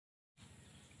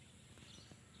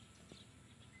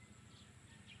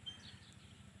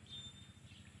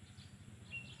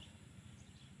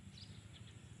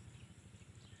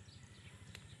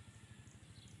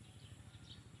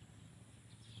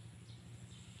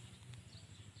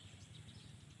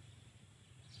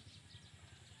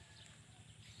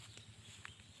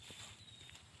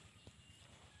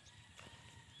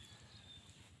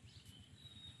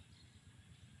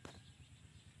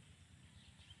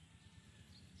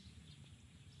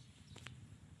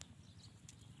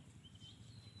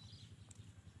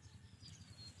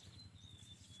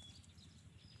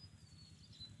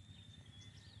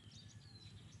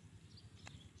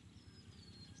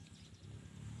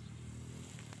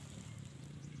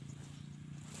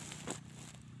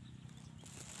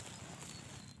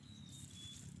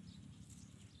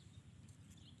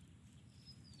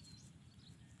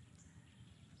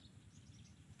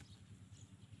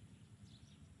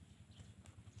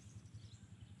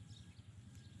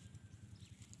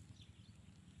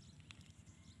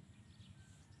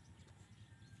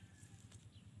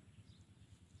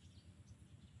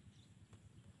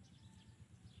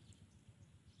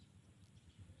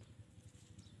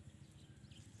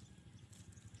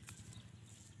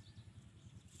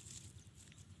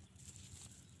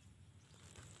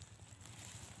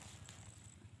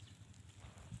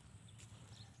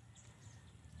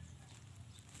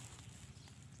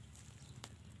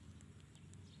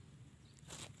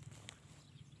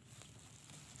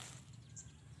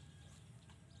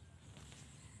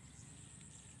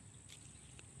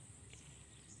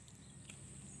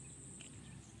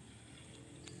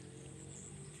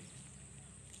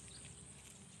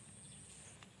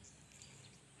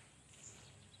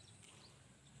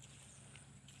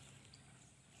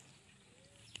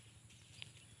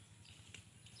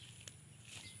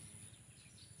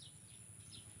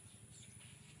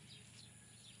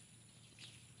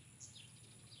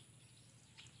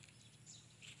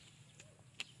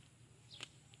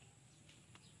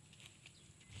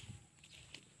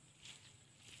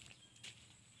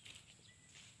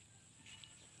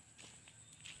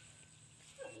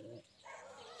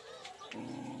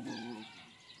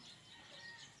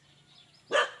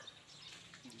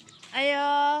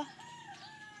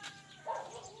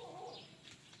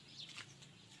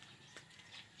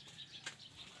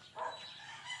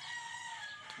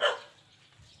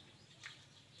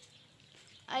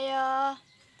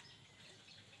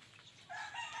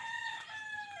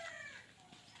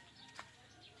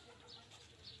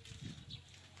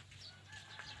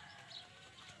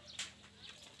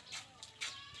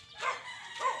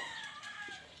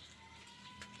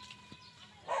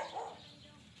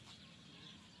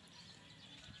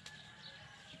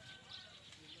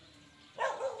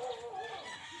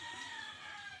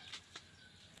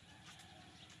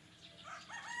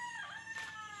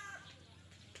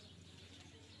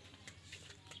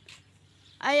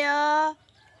Ayo.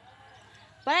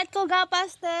 Palit ko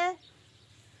gapas, te.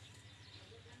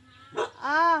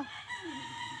 Ah.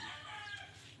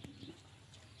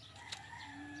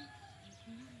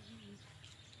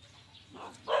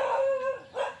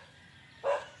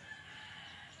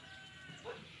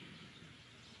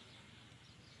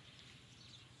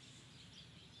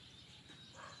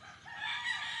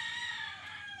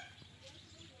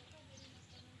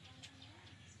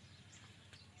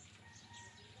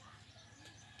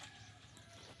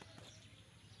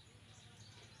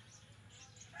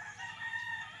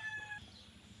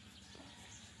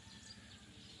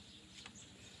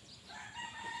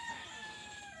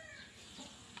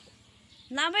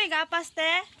 Namoy gapas, te.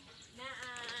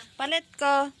 Palit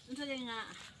ko. Unsa din nga?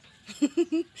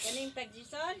 Kaning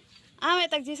tag-jison? Ah, may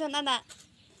tagjison, ana.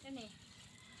 Kani?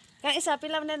 Kang isa,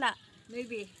 pilam na na.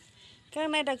 Maybe.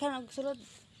 Kang may daghan og sulod.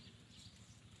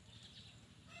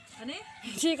 Ani?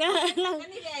 Sige na lang.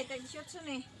 Kani di ay tag-shot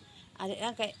sun eh. Adi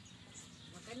lang kay.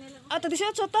 Makani lang. Ah, tadi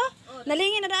siya to? Oh.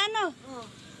 Nalingin na daan, no? Oh.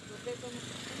 Dugay pa mo.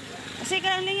 Sige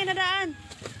lang lingin na daan.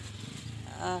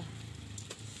 Ah.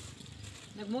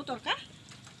 Nagmotor ka?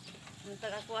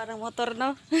 Nantag ako arang motor,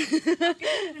 no?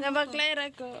 Nabaklay ra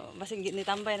ko. Basing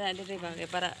nitambay na diri ba kay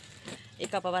para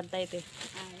ikaw pabantay te.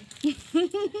 Ay.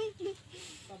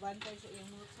 Pabantay sa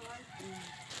iyong motor.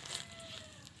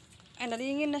 Ay,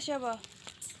 nalingin na siya ba?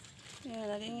 Yan,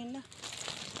 nalingin na.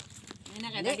 Ay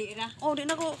nakadali ra. Oh, di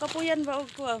na ko kapuyan ba og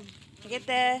ko. Sige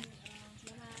te.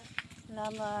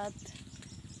 Salamat.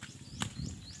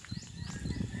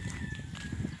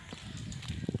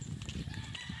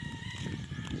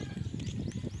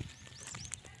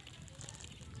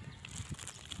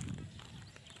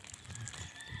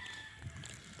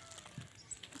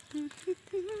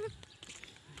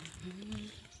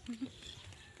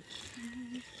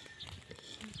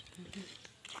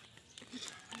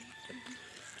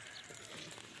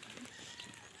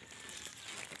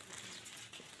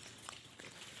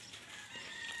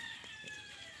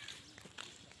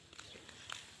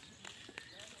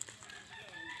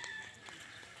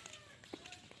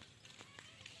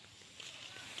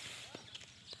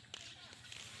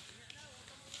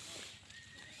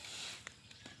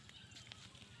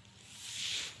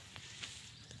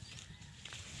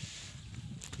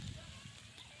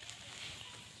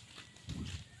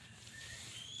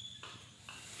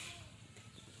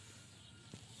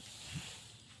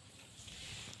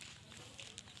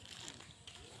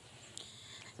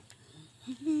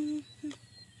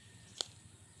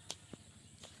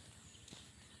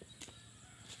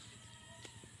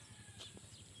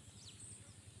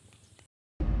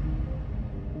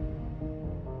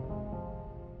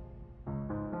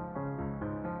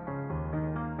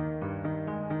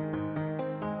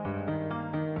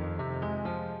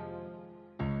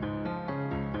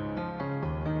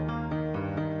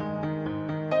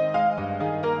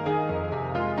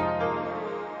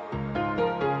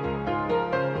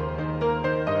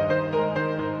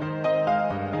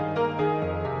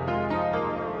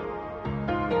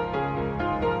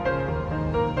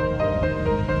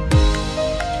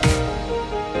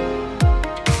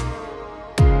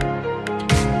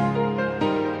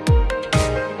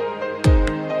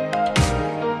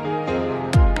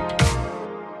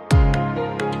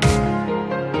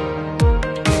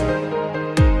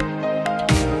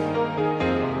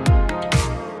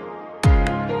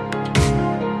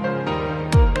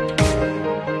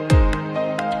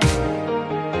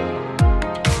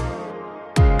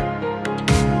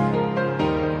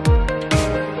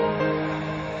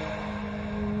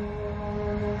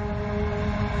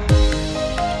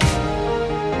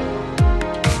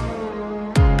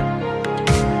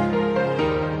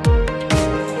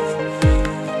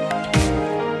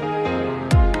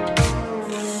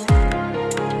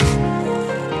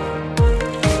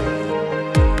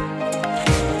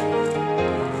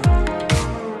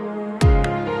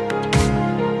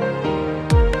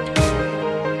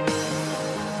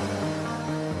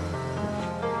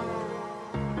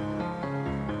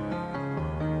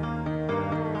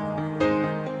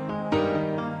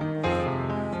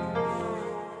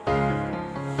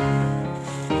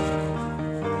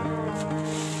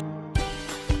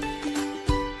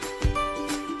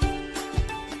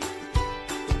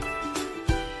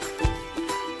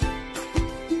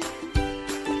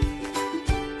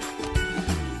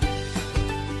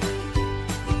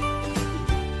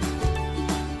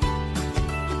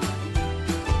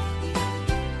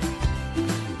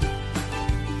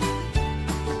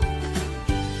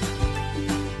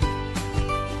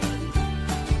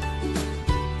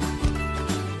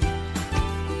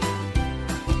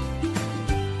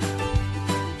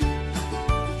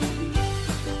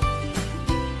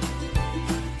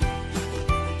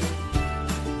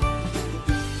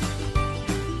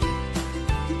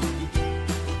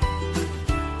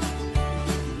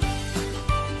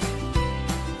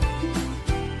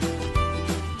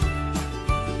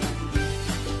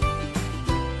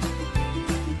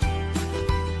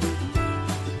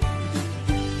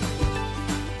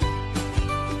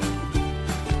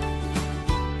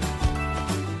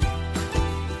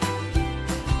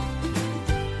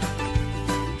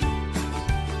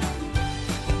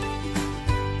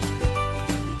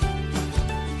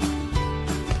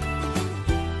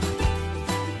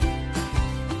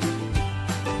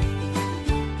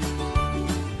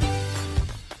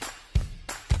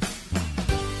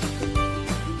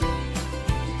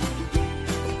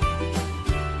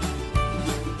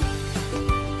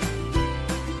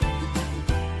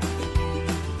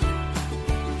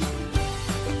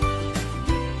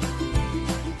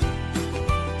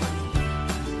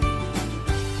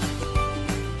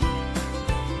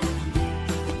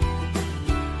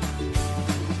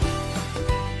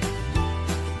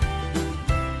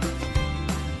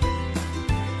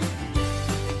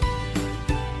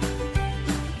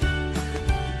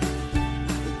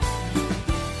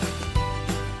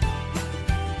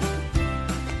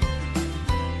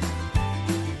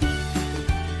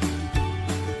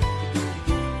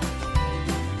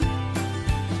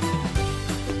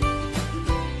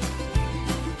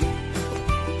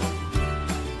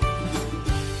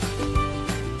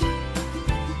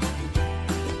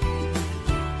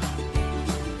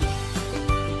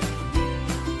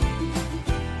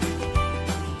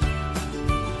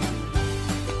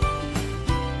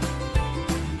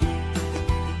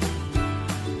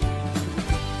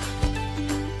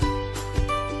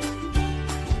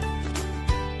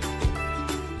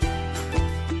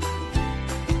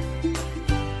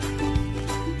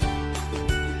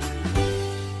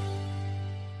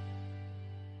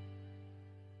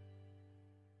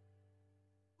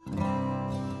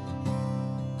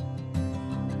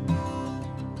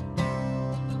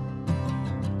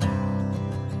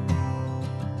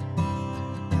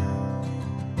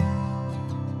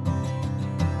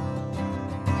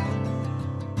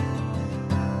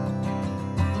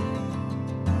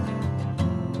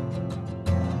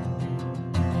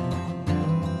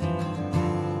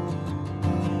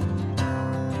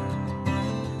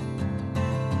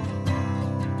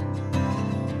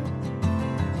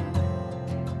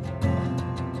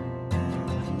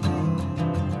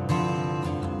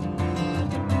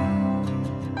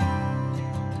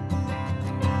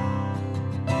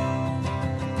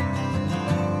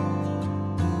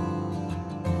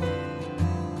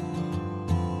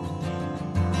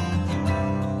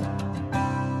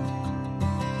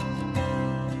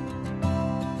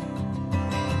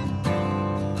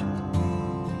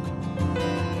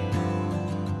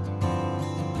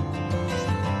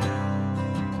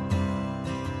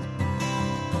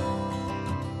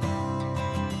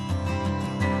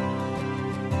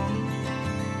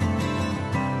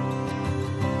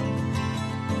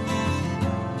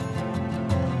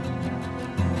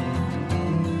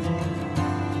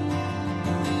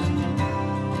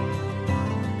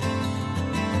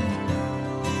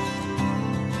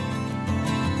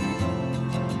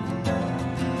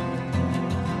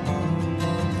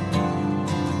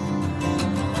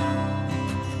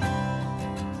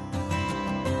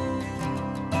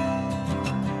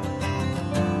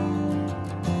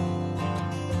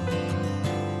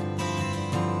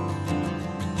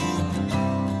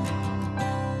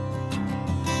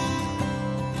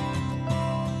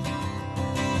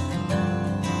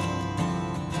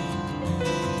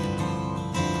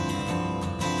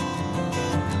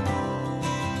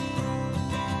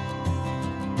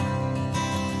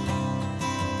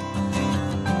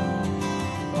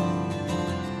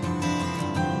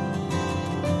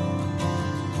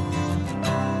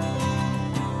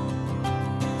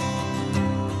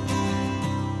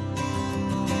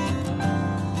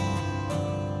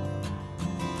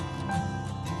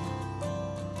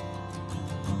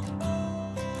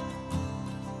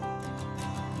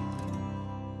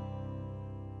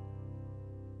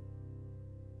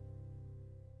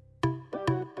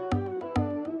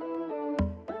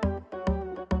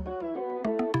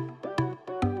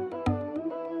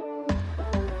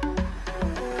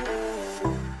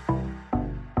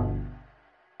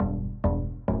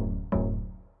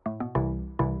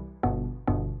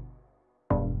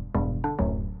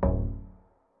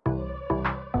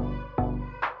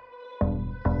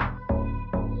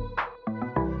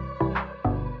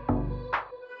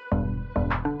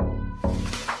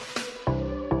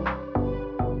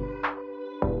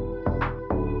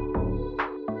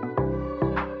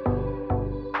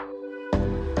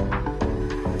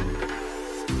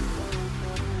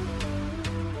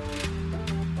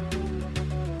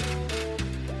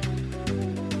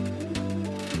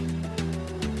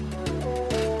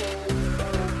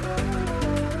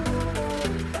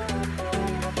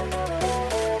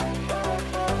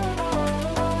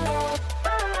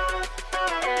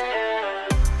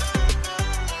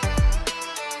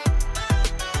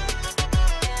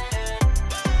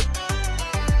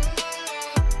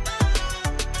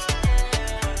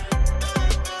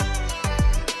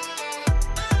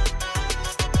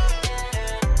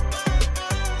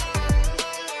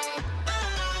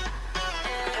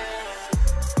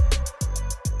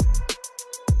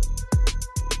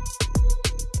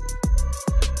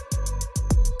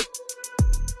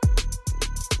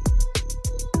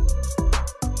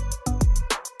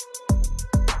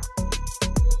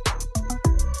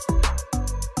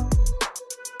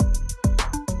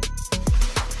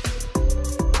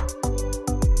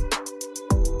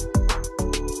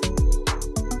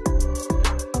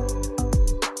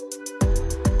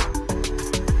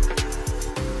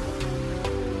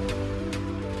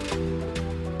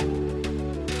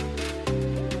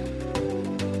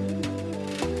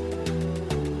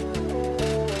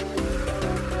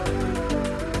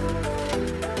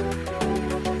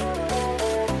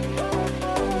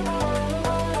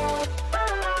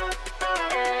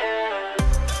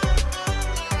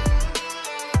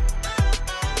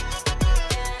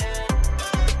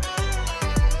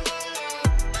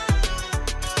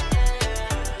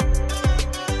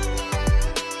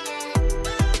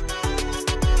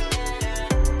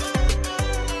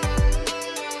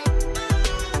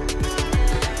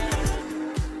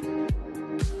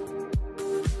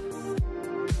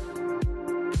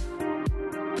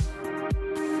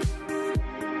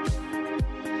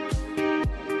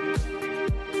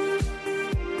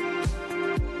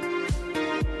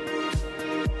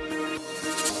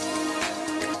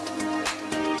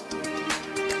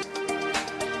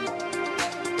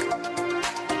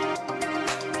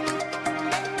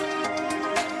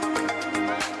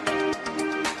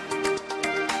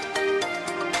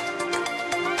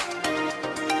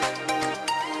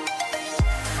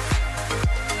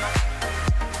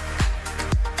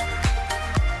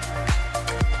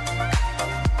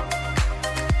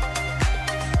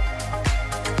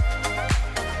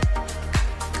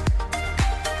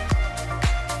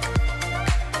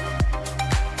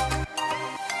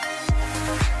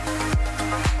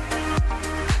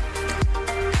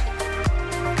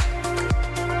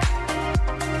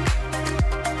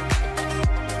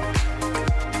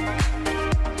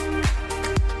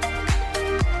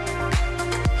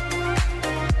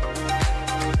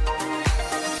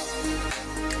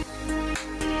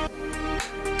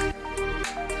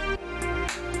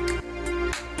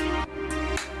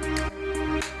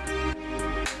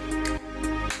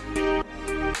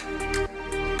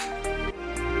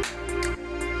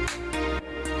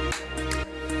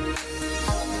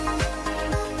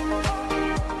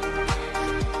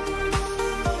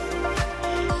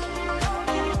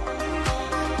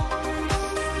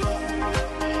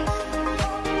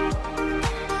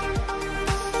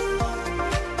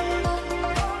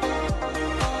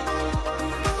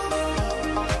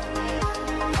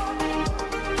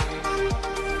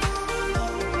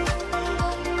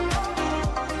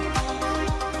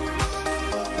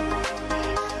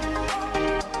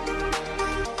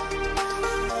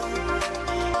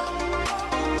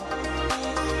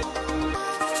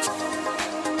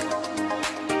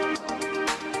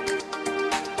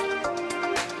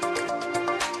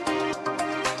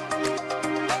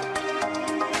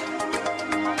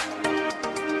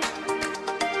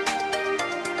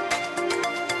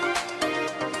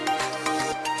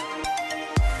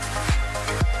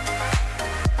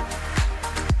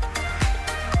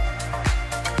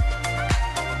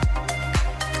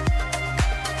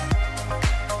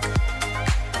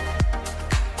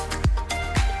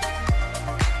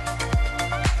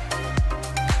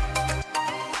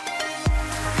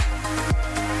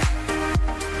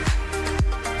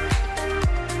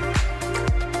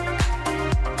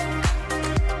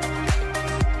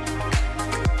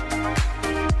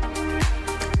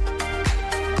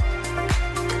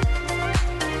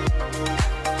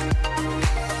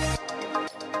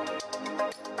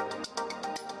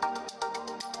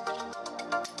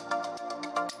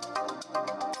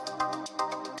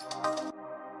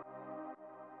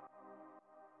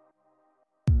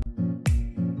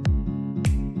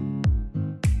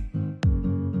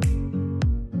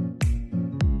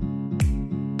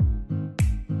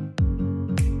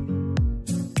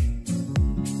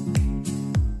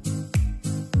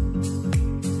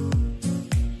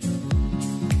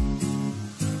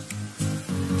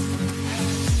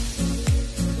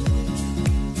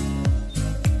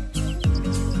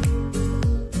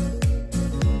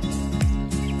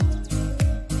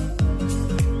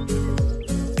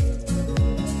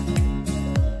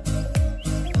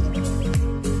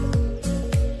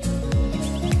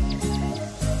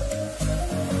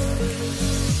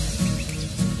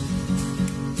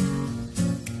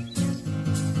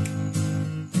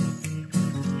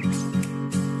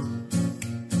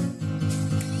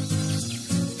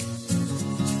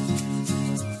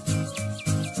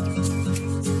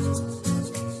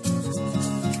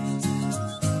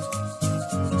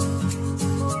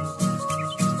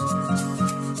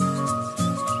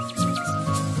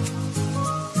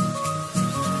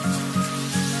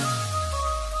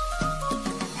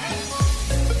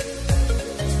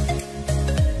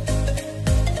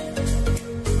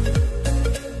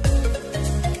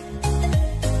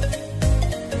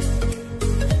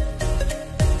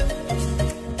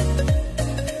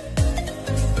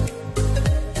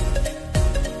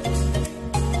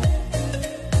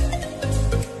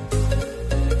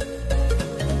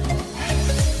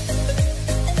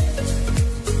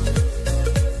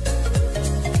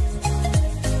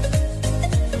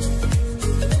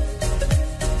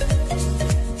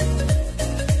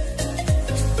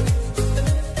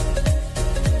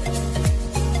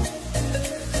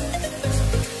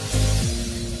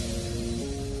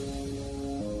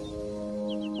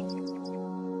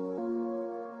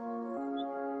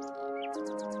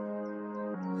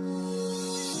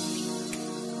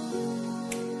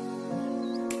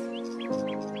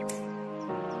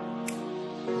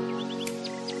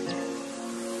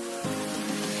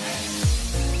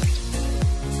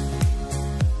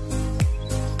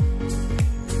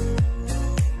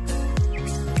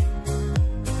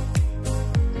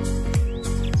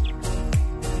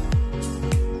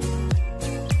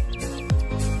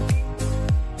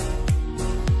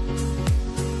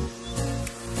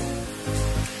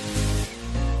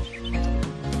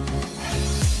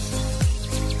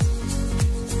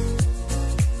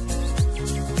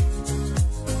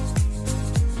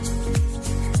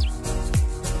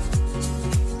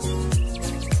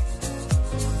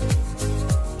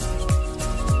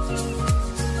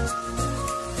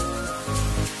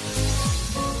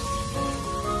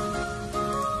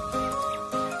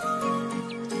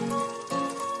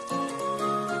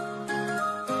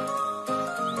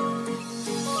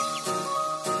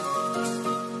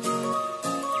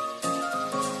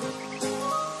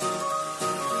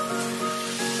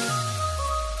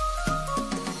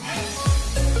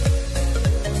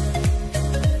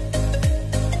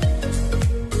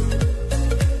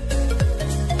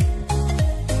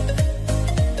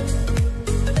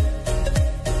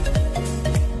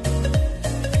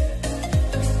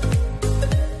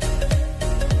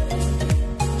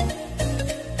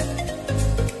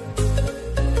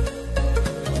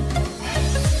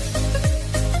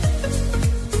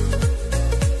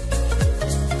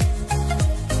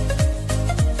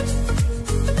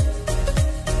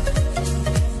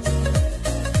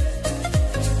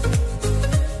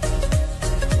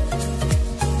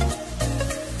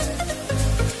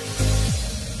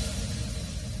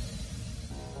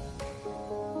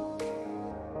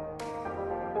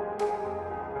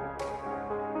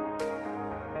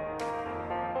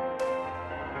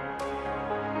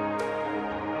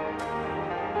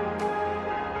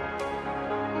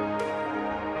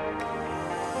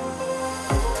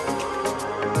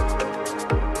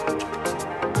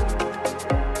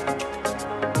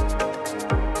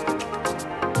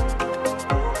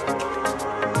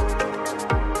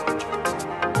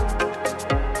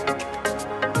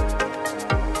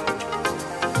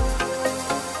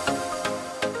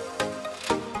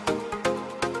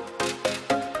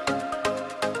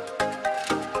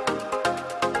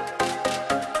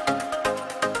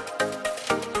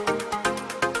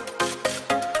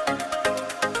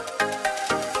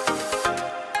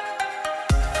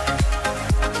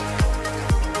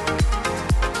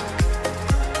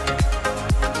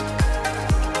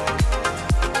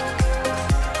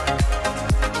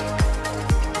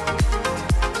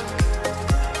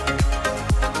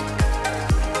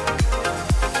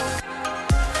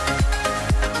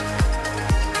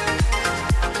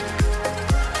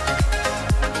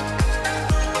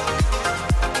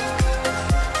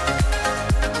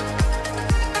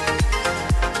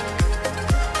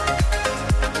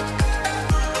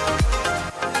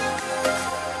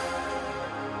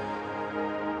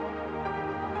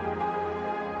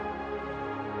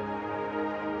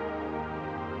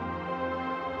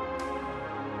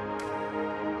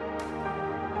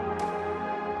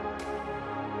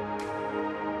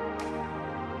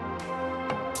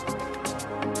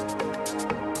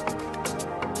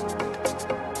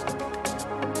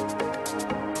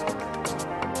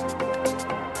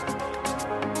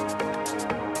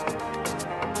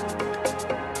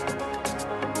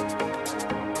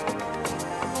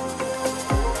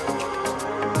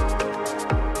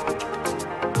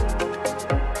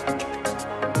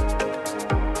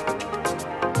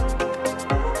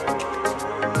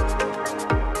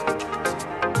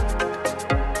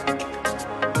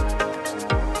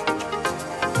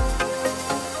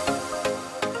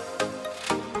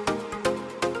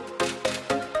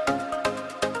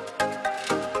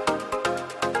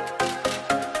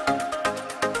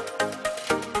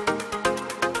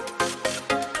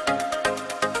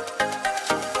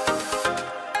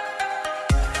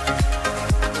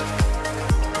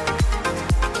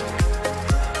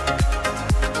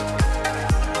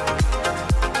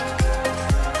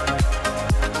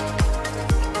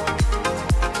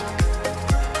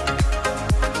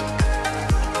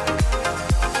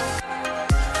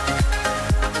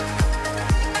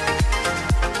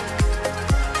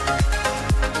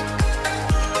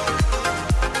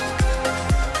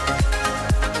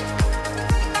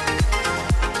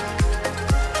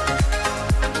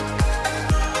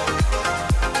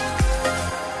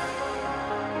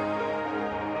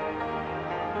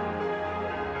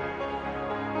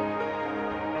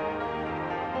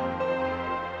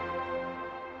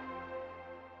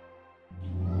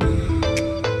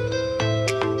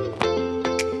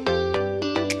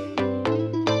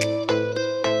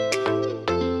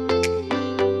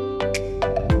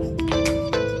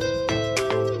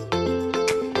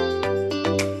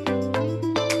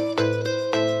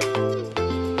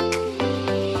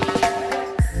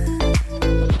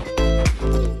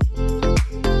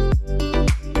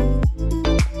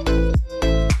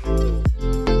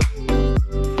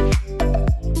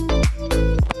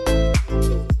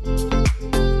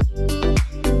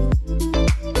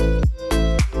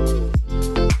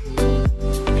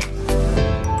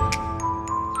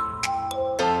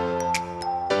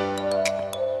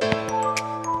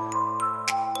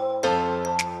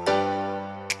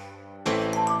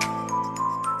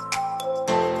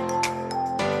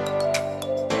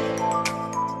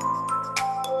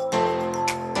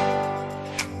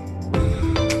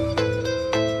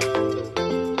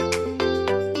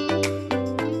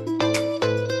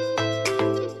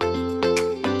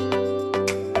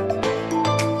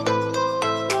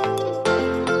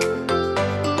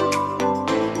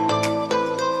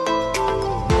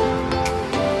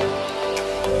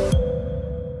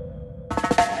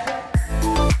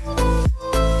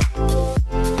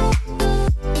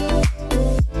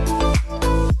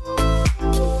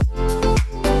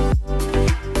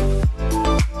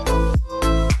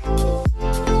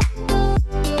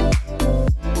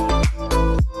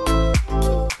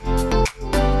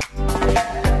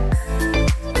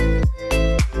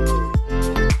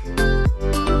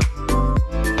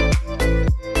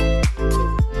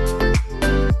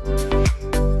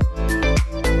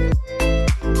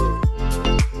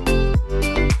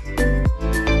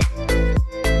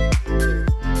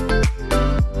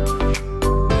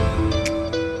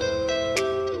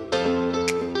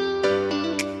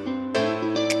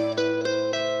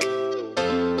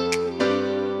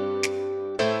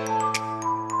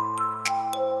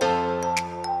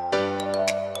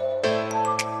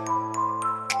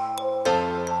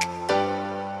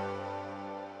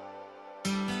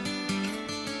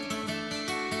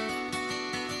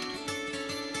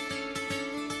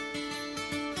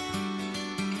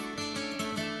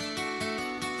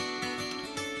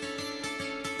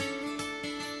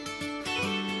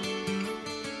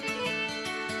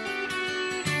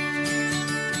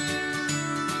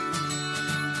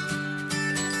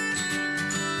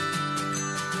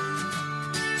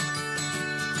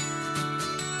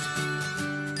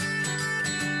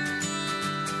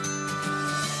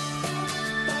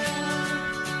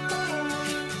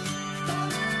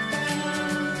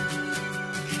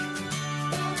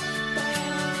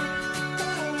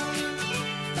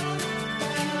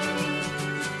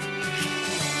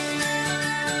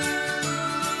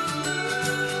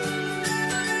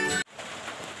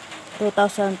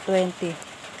 2020.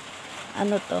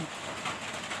 Ano to?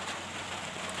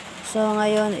 So,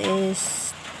 ngayon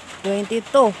is 22,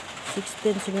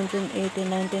 16, 17, 18,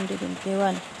 19,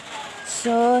 21.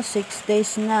 So, 6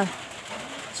 days na.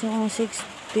 So, ang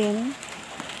 16,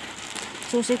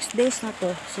 so 6 days na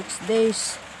to. 6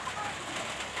 days.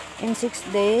 In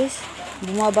 6 days,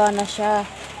 bumaba na siya.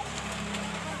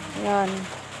 Yan.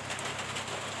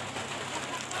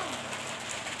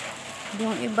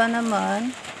 Yung iba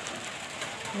naman,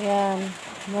 yan,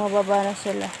 bumababa na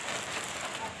sila.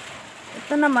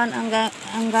 Ito naman,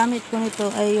 ang gamit ko nito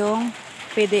ay yung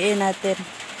PDA natin.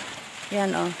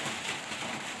 Yan o.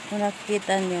 Kung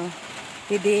nakikita nyo,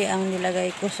 PDA ang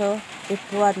nilagay ko. So,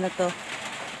 F1 na to.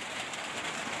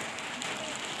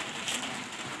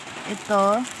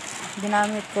 Ito,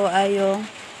 ginamit ko ay yung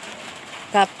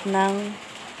cup ng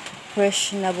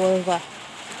fresh na vulva.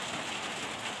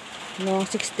 No,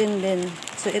 16 din.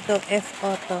 So, ito,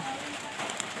 FO to.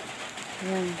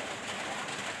 Yan.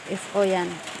 FO yan.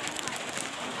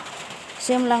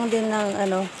 Same lang din ng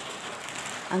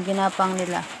ang ginapang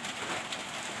nila.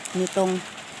 Nitong,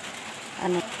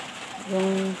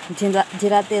 yung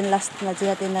gelatin, last na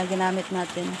gelatin na ginamit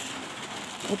natin.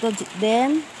 Ito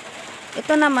din.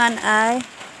 Ito naman ay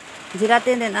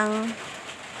gelatin din ang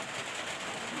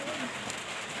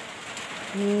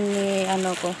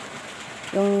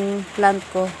yung plant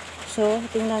ko. So,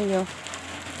 tingnan nyo.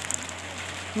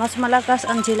 Mas malakas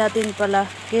ang gelatin pala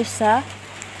kesa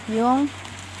yung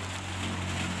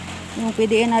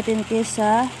PDA natin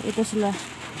kesa ito sila.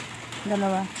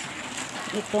 Dalawa.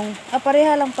 Itong,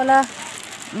 pareha lang pala.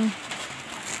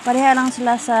 Pareha lang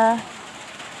sila sa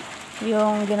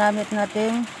yung ginamit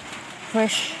nating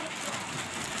fresh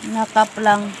na cup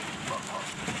lang.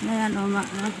 Ayan o,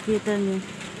 makikita nyo.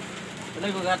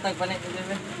 Tuloy ko gatag pa nito,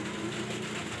 bebe.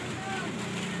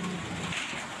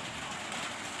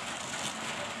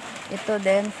 Ito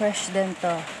din, fresh din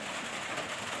to.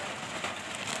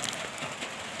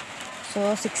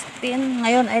 So, 16.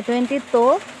 Ngayon ay 22.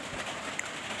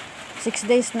 6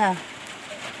 days na.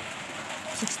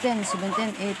 16,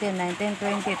 17, 18, 19,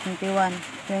 20, 21,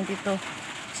 22.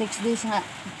 6 days nga.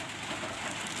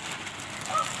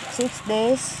 6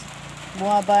 days.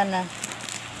 Bumaba na.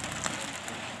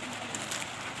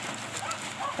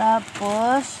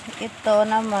 Tapos, ito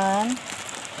naman,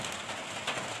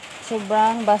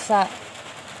 sobrang basa.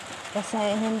 Kasi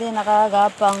hindi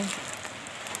nakagapang.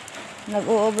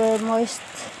 Nag-over moist.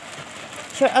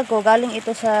 Sure ako, galing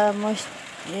ito sa moist.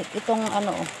 Itong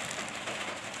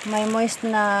may moist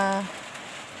na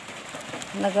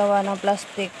nagawa ng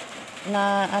plastic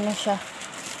na siya.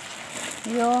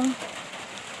 Yung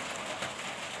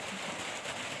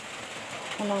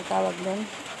anong tawag doon?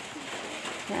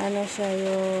 Na siya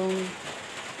yung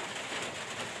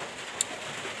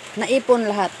naipon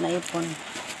lahat, naipon.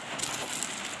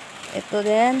 Ito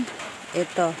din,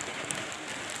 ito.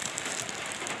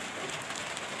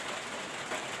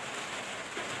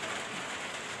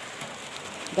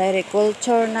 Direct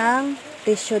culture ng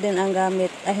tissue din ang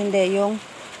gamit. Hindi, yung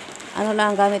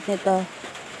lang ang gamit nito.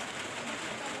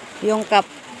 Yung cup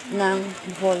ng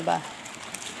vulva.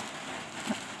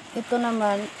 Ito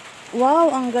naman,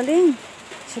 wow, ang galing.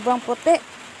 Sobrang puti.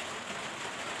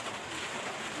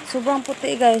 Sobrang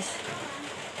puti, guys.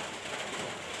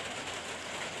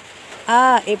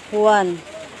 F1.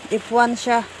 F1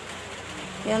 siya.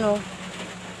 Yan o.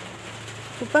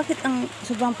 So, bakit ang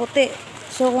sobrang puti?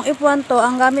 So, kung F1 to,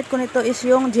 ang gamit ko nito is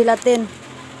yung gelatin.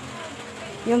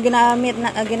 Yung ginawa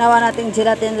nating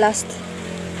gelatin last.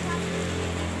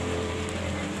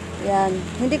 Yan.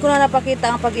 Hindi ko na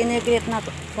napakita ang pag-inikrit na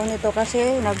ko nito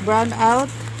kasi nag-brown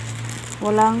out.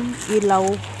 Walang ilaw.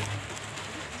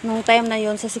 Nung time na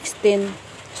yon sa 16.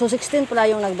 So, 16 pala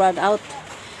yung nag-brown out.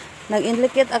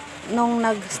 Nag-indicate nung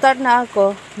nag-start na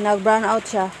ako, nag-brown out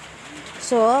siya.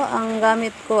 So, ang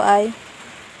gamit ko ay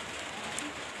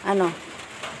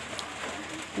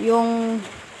yung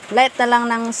light na lang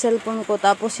ng cellphone ko,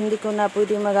 tapos hindi ko na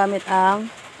pwede magamit ang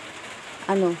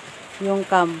yung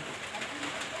cam.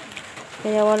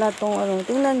 Kaya wala tong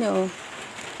tingnan nyo.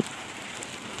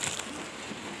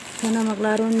 Sana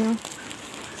maklaro nyo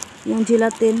yung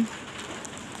gelatin.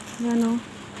 Yan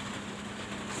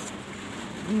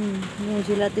yung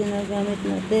gelatin na gamit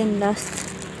natin last.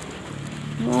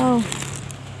 Wow.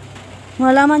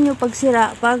 Malaman nyo pag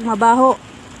sira, pag mabaho.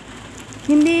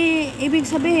 Hindi ibig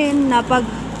sabihin na pag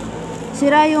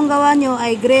sira yung gawa nyo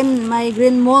ay may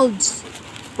green molds.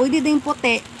 Pwede ding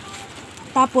puti.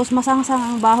 Tapos masangsang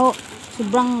ang baho.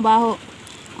 Sobrang baho.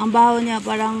 Ang baho niya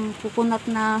parang coconut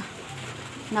na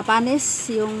panis.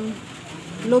 Yung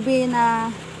lubi na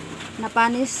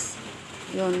panis.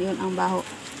 Yun ang baho.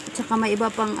 At saka may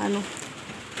iba pang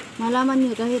malaman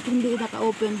nyo kahit hindi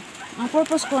naka-open. Ang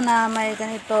purpose ko na may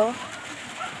ganito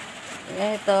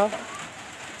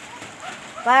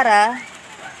para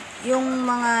yung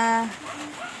mga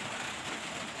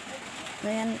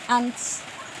ants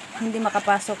hindi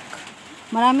makapasok.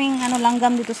 Maraming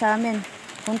langgam dito sa amin.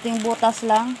 Kunting butas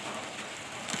lang.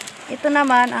 Ito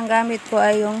naman ang gamit ko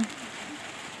ay yung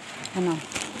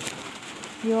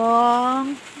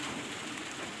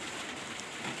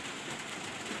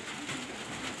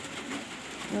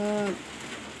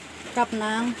cup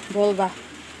ng Volva.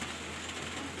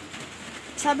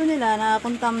 Sabi nila na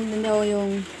kuntam din daw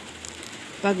yung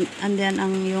pag andyan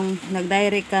ang yung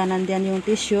nag-direct ka, nandiyan yung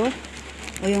tissue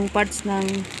o yung parts ng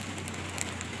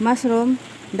mushroom,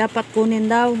 dapat kunin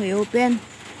daw, i-open.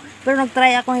 Pero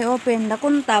nag-try akong i-open,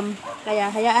 nakuntam, kaya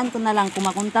hayaan ko na lang kung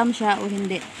makuntam siya o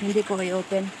hindi. Hindi ko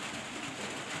i-open.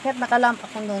 Kahit nakalamp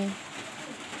ako nun.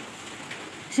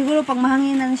 Siguro pag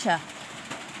mahanginan siya,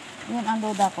 yun ang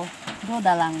duda ko.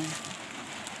 Duda lang.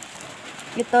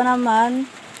 Ito naman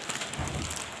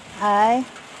ay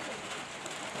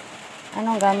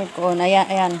anong gamit ko?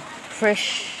 Ayan.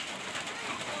 Fresh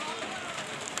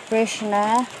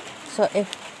na. So,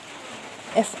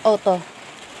 FO to.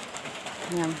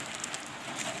 Ayan.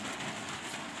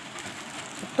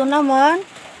 Ito naman,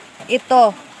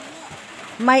 ito.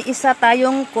 May isa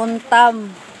tayong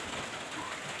kuntam.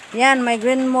 Yan, may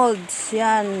green molds.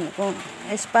 Yan,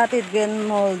 spotted green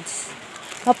molds.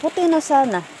 Kaputi na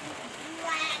sana.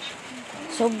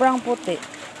 Sobrang puti.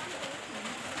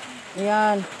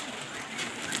 Yan.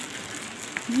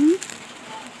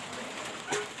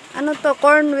 Ano to?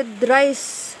 Corn with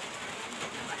rice.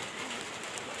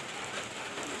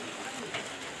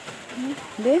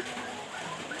 Hindi?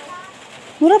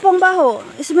 Mura pang baho.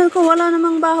 Smell ko wala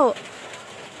namang baho.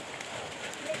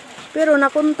 Pero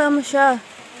nakuntam siya.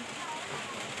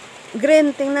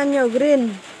 Green, tingnan nyo,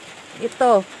 green.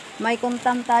 Ito, may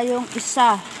kuntam tayong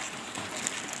isa.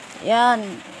 Yan,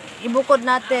 ibukod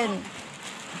natin.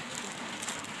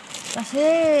 Kasi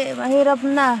mahirap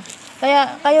na.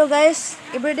 Kaya kayo guys,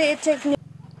 everyday i-check nyo.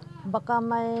 Baka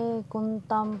may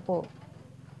kuntam po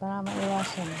para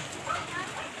maiwasan.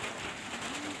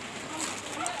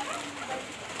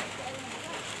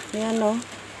 Yan o.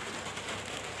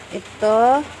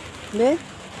 Ito.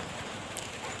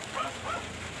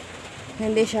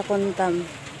 Hindi siya kuntam.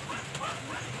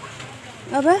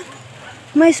 Aba?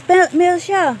 May smell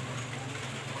siya.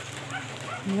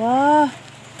 Wow.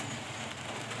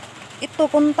 Ito,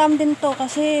 kuntam din to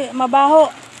kasi mabaho.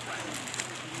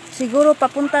 Siguro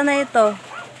papunta na ito.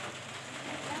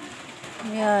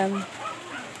 Yan.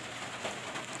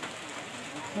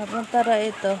 Papunta na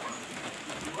ito.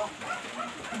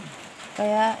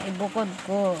 Kaya ibukod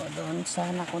ko doon sa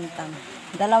nakuntam.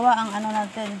 Dalawa ang ano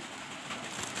natin.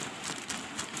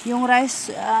 Yung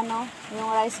rice, yung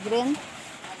rice green,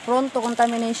 prone to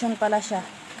contamination pala siya.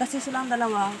 Kasi silang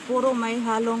dalawa, puro may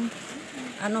halong,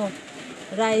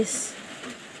 rice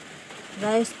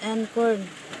and corn.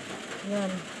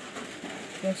 Yan.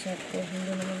 Usap ko.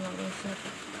 Hindi naman mag-usap.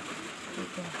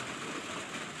 Ito.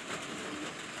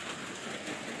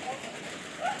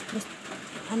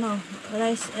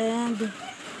 Rice and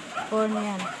corn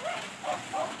yan.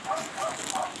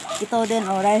 Ito din,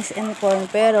 rice and corn.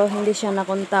 Pero, hindi siya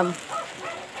nakuntam.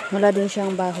 Wala din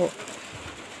siyang baho.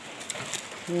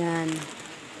 Yan.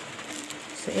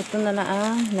 So, ito na lang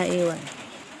ang naiwan.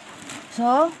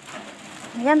 So,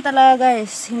 yan talaga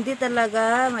guys, hindi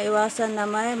talaga maiwasan na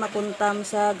may makuntam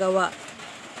sa gawa.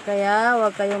 Kaya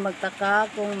huwag kayong magtaka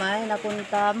kung may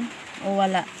nakuntam o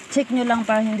wala. Check nyo lang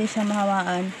para hindi siya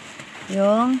mahawaan.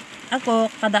 Yung ako,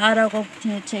 kada araw ko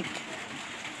check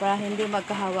para hindi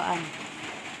magkahawaan.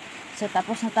 So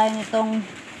tapos na tayo nitong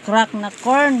crack na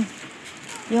corn.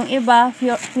 Yung iba,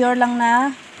 pure lang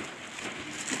na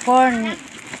corn.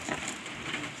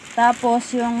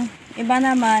 Tapos yung iba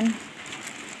naman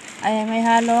ay may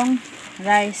halong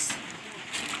rice.